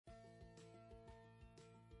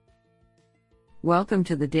Welcome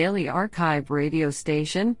to the Daily Archive radio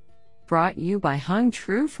station, brought you by Hung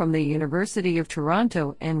Tru from the University of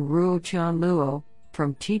Toronto and Ruo Chun Luo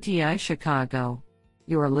from TTI Chicago.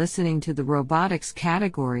 You are listening to the Robotics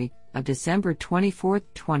category of December 24,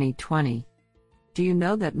 2020. Do you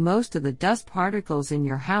know that most of the dust particles in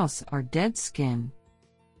your house are dead skin?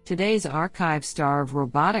 Today's archive star of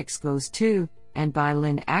robotics goes to, and by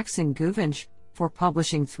Lynn Axon-Guvench, for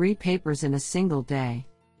publishing 3 papers in a single day.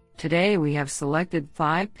 Today we have selected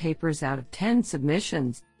 5 papers out of 10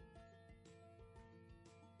 submissions.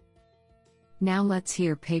 Now let's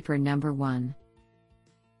hear paper number 1.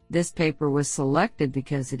 This paper was selected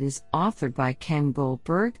because it is authored by Ken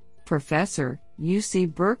Goldberg, Professor,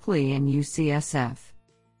 UC Berkeley and UCSF.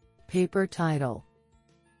 Paper title: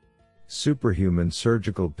 Superhuman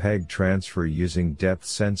Surgical PEG Transfer Using Depth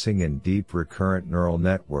Sensing and Deep Recurrent Neural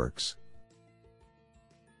Networks.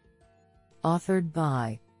 Authored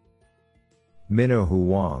by Minho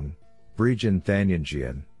Wang, Brijan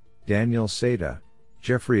Thanyanjian, Daniel Seda,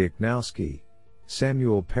 Jeffrey Iknowski,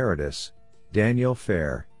 Samuel Paradis, Daniel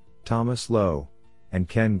Fair, Thomas Lowe, and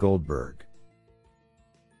Ken Goldberg.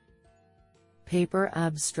 Paper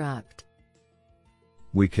abstract: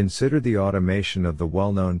 We consider the automation of the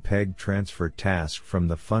well-known PEG transfer task from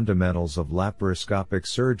the fundamentals of laparoscopic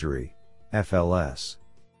surgery, FLS.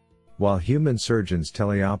 While human surgeons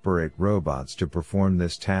teleoperate robots to perform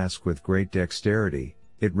this task with great dexterity,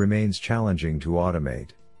 it remains challenging to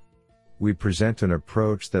automate. We present an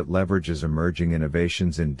approach that leverages emerging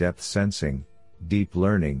innovations in depth sensing, deep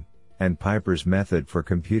learning, and Piper's method for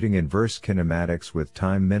computing inverse kinematics with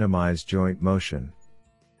time-minimized joint motion.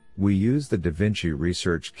 We use the Da Vinci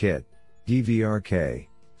Research Kit, DVRK,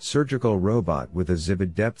 surgical robot with a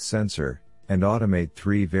Zibid depth sensor, and automate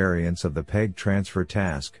 3 variants of the PEG transfer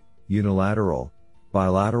task: unilateral,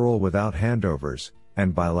 bilateral without handovers,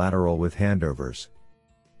 and bilateral with handovers.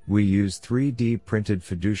 We use 3D printed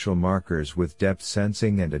fiducial markers with depth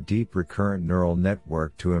sensing and a deep recurrent neural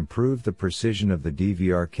network to improve the precision of the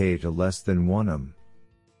DVRK to less than 1 ohm.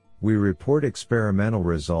 We report experimental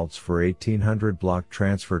results for 1800 block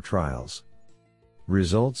transfer trials.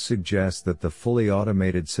 Results suggest that the fully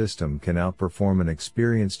automated system can outperform an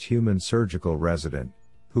experienced human surgical resident,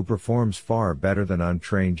 who performs far better than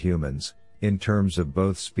untrained humans, in terms of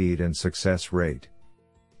both speed and success rate.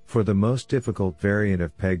 For the most difficult variant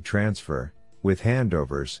of PEG transfer, with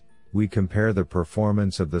handovers, we compare the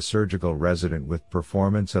performance of the surgical resident with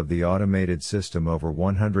performance of the automated system over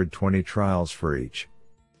 120 trials for each.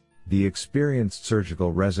 The experienced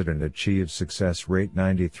surgical resident achieves success rate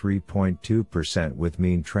 93.2% with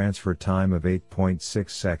mean transfer time of 8.6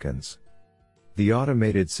 seconds. The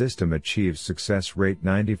automated system achieves success rate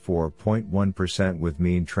 94.1% with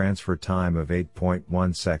mean transfer time of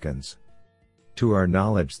 8.1 seconds. To our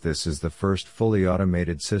knowledge, this is the first fully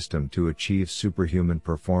automated system to achieve superhuman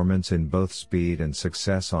performance in both speed and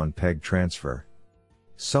success on PEG transfer.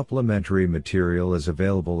 Supplementary material is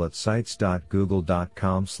available at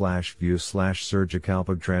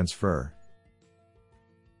sites.google.com/view/surgicalpegtransfer.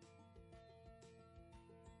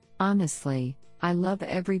 Honestly, I love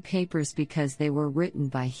every papers because they were written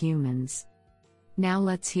by humans. Now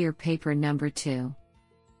let's hear paper number 2.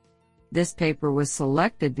 This paper was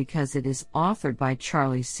selected because it is authored by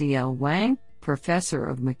Charlie C.L. Wang, Professor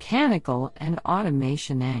of Mechanical and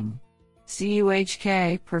Automation Eng.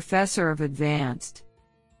 CUHK, Professor of Advanced.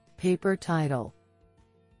 Paper title: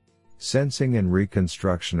 Sensing and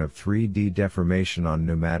Reconstruction of 3D Deformation on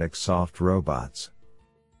Pneumatic Soft Robots.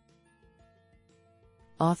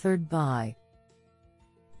 Authored by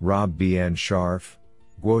Rob B. N. Scharf,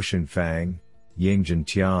 Guoxian Fang, Yingjin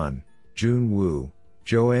Tian, Jun Wu,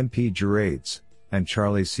 Joe M. P. Gerates, and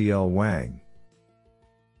Charlie C. L. Wang.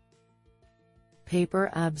 Paper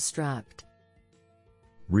abstract: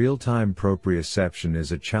 Real-time proprioception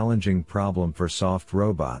is a challenging problem for soft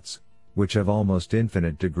robots, which have almost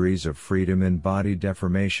infinite degrees of freedom in body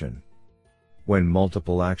deformation. When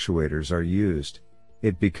multiple actuators are used,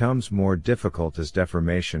 it becomes more difficult as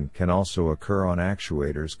deformation can also occur on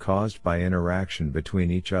actuators caused by interaction between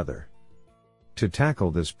each other. To tackle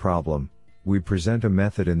this problem, we present a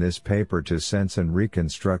method in this paper to sense and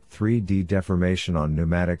reconstruct 3D deformation on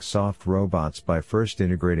pneumatic soft robots by first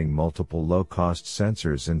integrating multiple low-cost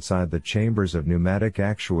sensors inside the chambers of pneumatic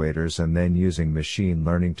actuators and then using machine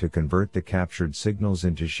learning to convert the captured signals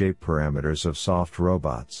into shape parameters of soft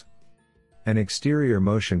robots. An exterior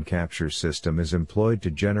motion capture system is employed to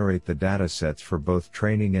generate the datasets for both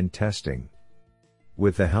training and testing.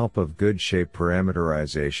 With the help of good shape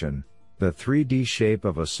parameterization, the 3D shape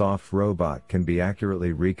of a soft robot can be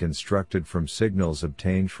accurately reconstructed from signals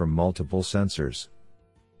obtained from multiple sensors.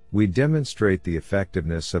 We demonstrate the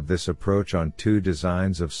effectiveness of this approach on two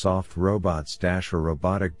designs of soft robots: a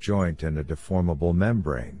robotic joint and a deformable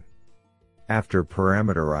membrane. After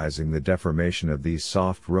parameterizing the deformation of these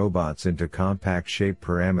soft robots into compact shape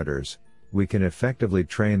parameters, we can effectively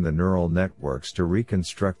train the neural networks to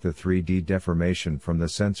reconstruct the 3D deformation from the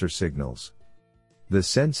sensor signals. The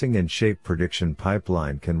sensing and shape prediction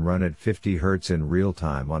pipeline can run at 50 Hz in real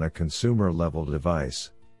time on a consumer-level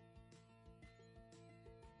device.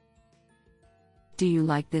 Do you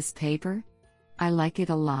like this paper? I like it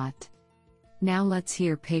a lot. Now let's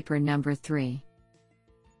hear paper number 3.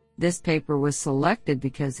 This paper was selected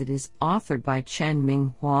because it is authored by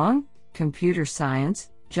Chen-Ming Huang, Computer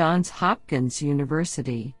Science, Johns Hopkins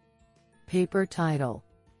University. Paper title: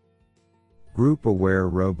 Group-Aware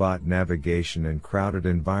Robot Navigation in Crowded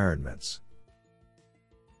Environments.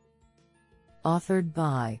 Authored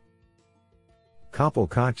by Kapil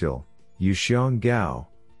Katil, Yuxiang Gao,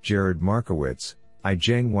 Jared Markowitz,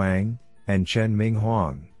 Zheng Wang, and Chen-Ming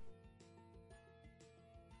Huang.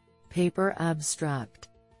 Paper abstract: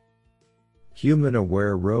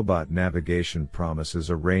 Human-aware robot navigation promises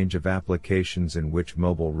a range of applications in which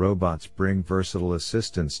mobile robots bring versatile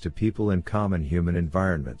assistance to people in common human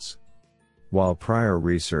environments. While prior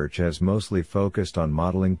research has mostly focused on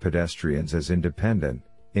modeling pedestrians as independent,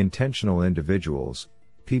 intentional individuals,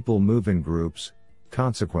 people move in groups.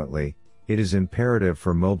 Consequently, it is imperative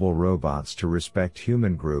for mobile robots to respect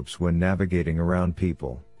human groups when navigating around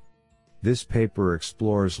people. This paper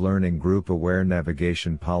explores learning group-aware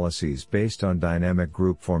navigation policies based on dynamic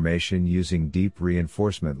group formation using deep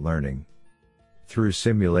reinforcement learning. Through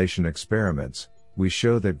simulation experiments, we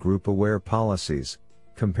show that group-aware policies,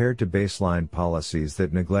 compared to baseline policies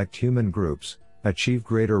that neglect human groups, achieve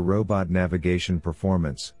greater robot navigation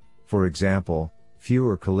performance. For example,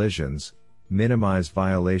 fewer collisions, minimize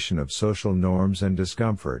violation of social norms and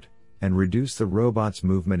discomfort, and reduce the robot's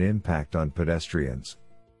movement impact on pedestrians.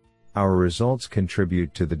 Our results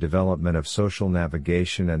contribute to the development of social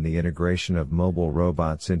navigation and the integration of mobile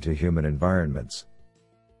robots into human environments.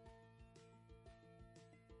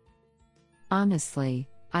 Honestly,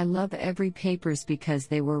 I love every papers because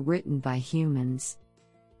they were written by humans.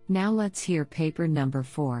 Now let's hear paper number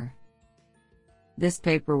 4. This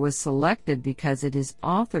paper was selected because it is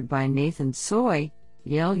authored by Nathan Tsoi,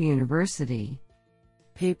 Yale University.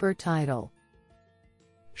 Paper title: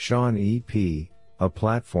 Sean EP, a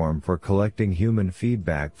platform for collecting human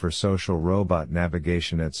feedback for social robot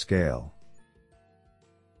navigation at scale.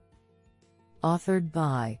 Authored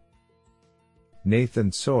by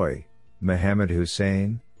Nathan Tsoi, Mohammed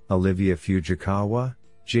Hussein, Olivia Fujikawa,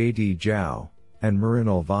 J.D. Zhao, and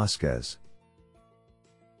Marinol Vasquez.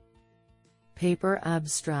 Paper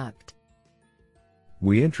abstract: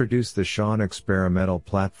 We introduced the Sean experimental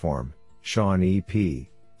platform, Sean EP,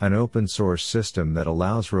 an open-source system that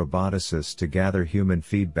allows roboticists to gather human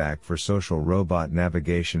feedback for social robot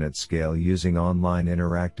navigation at scale using online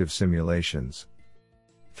interactive simulations.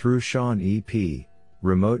 Through Sean EP,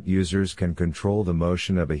 remote users can control the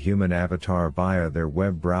motion of a human avatar via their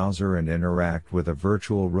web browser and interact with a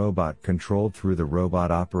virtual robot controlled through the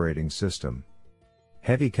robot operating system.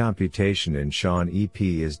 Heavy computation in Sean EP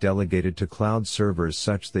is delegated to cloud servers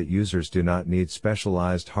such that users do not need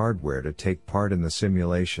specialized hardware to take part in the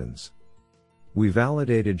simulations. We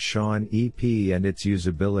validated Sean EP and its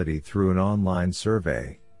usability through an online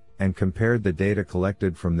survey, and compared the data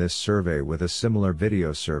collected from this survey with a similar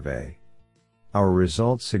video survey. Our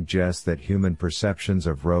results suggest that human perceptions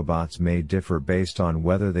of robots may differ based on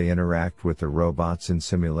whether they interact with the robots in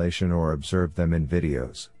simulation or observe them in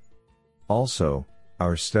videos. Also,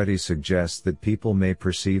 our study suggests that people may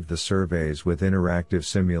perceive the surveys with interactive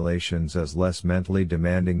simulations as less mentally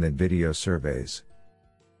demanding than video surveys.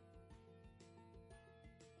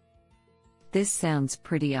 This sounds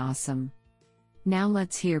pretty awesome. Now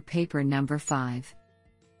let's hear paper number 5.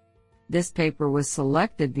 This paper was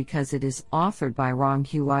selected because it is authored by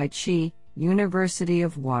Ronghui Chi, University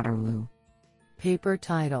of Waterloo. Paper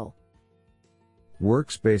title: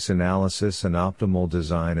 Workspace Analysis and Optimal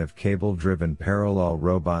Design of Cable-Driven Parallel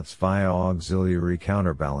Robots via Auxiliary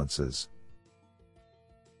Counterbalances.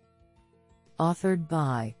 Authored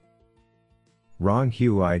by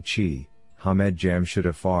Ronghui Chi, Hamed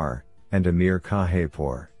Jamshedafar, and Amir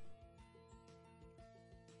Kahepour.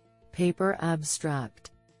 Paper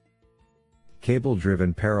abstract: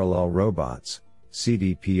 Cable-driven parallel robots,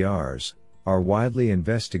 CDPRs, are widely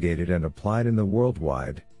investigated and applied in the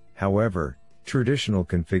worldwide. However, traditional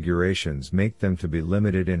configurations make them to be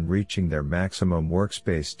limited in reaching their maximum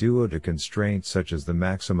workspace due to constraints such as the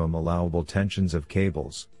maximum allowable tensions of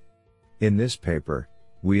cables. In this paper,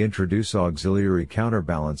 we introduce auxiliary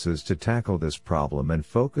counterbalances to tackle this problem and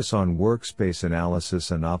focus on workspace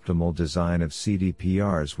analysis and optimal design of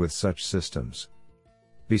CDPRs with such systems.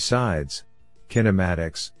 Besides,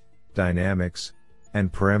 kinematics, dynamics,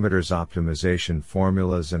 and parameters optimization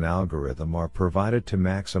formulas and algorithm are provided to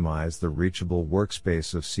maximize the reachable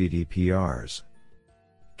workspace of CDPRs.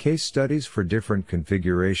 Case studies for different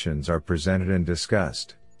configurations are presented and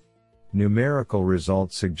discussed. Numerical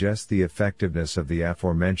results suggest the effectiveness of the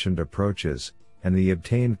aforementioned approaches, and the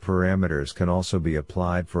obtained parameters can also be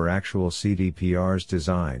applied for actual CDPR's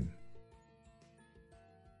design.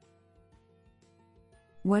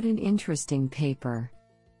 What an interesting paper.